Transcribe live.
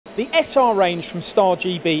The SR range from Star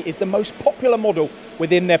GB is the most popular model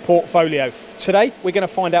within their portfolio. Today we're going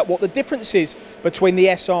to find out what the difference is between the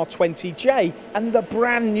SR20 JII and the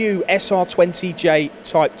brand new SR20 JII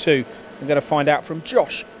Type 2. I'm going to find out from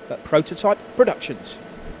Josh at Prototype Productions.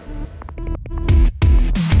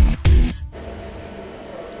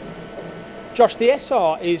 Josh, the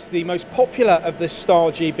SR is the most popular of the Star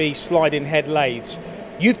GB sliding head lathes.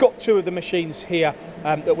 You've got two of the machines here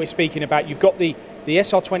that we're speaking about. You've got the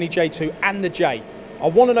SR20 JII and the JII. I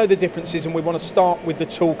want to know the differences, and we want to start with the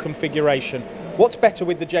tool configuration. What's better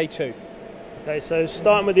with the JII? Okay, so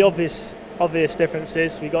starting with the obvious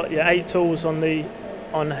differences, we got your 8 tools on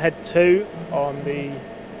head 2 on the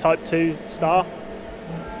Type 2 Star.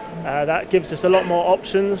 That gives us a lot more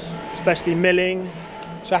options, especially milling.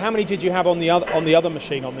 So how many did you have on the other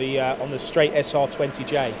machine, on the straight SR20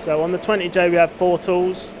 JII? So on the 20 JII we have 4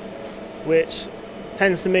 tools, which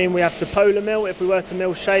tends to mean we have to polar mill if we were to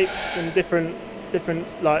mill shapes in different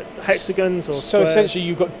like hexagons or so squares. Essentially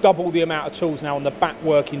you've got double the amount of tools now on the back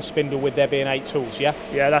working spindle with there being 8 tools, yeah?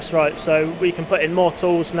 Yeah, that's right. So we can put in more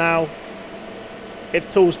tools now. If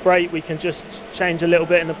tools break, we can just change a little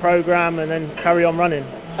bit in the program and then carry on running.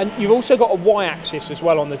 And you've also got a Y-axis as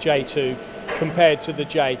well on the J2 compared to the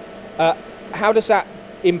JII. How does that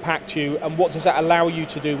impact you, and what does that allow you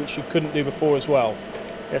to do which you couldn't do before as well?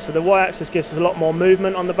 Yeah, so the Y-axis gives us a lot more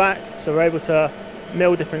movement on the back, so we're able to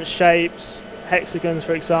mill different shapes, hexagons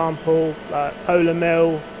for example, like polar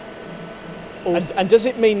mill. And does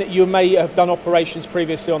it mean that you may have done operations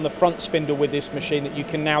previously on the front spindle with this machine that you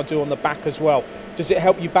can now do on the back as well? Does it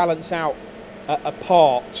help you balance out a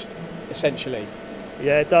part, essentially?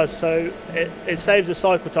 Yeah, it does. So it saves the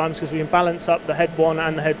cycle times because we can balance up the head 1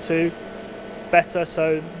 and the head 2 better,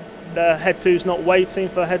 so the head 2 is not waiting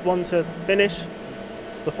for head 1 to finish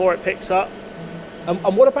before it picks up. And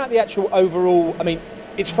what about the actual overall, I mean,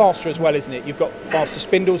 it's faster as well, isn't it? You've got faster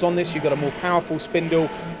spindles on this, you've got a more powerful spindle.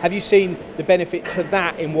 Have you seen the benefit to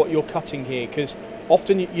that in what you're cutting here? Because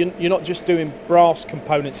often you're not just doing brass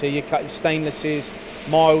components here, you're cutting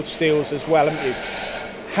stainlesses, mild steels as well, haven't you?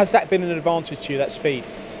 Has that been an advantage to you, that speed?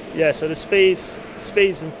 Yeah, so the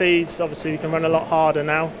speeds and feeds, obviously we can run a lot harder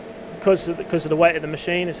now. Because of the weight of the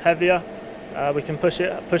machine, it's heavier, we can push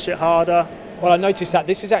it harder. Well, I noticed that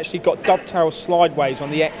this has actually got dovetail slideways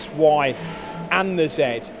on the X, Y and the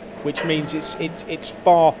Z, which means it's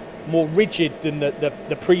far more rigid than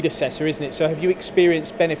the predecessor, isn't it? So have you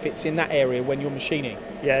experienced benefits in that area when you're machining?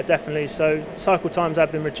 Yeah, definitely. So cycle times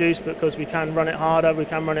have been reduced because we can run it harder, we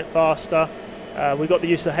can run it faster. We've got the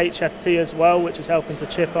use of HFT as well, which is helping to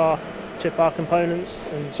chip our components.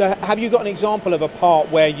 And so have you got an example of a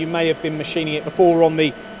part where you may have been machining it before on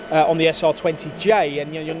the SR20 JII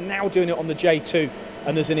and you're now doing it on the J2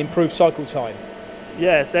 and there's an improved cycle time?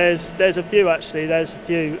 Yeah, there's a few actually,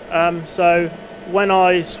 so when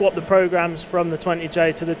I swap the programs from the 20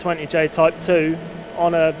 JII to the 20 JII Type 2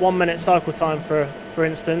 on a 1 minute cycle time for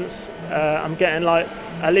instance, I'm getting like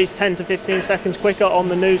at least 10 to 15 seconds quicker on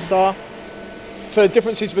the new Star. So the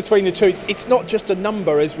differences between the two, it's not just a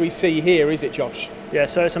number as we see here, is it, Josh? Yeah,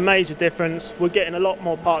 so it's a major difference. We're getting a lot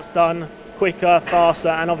more parts done quicker, faster,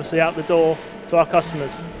 and obviously out the door to our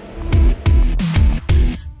customers.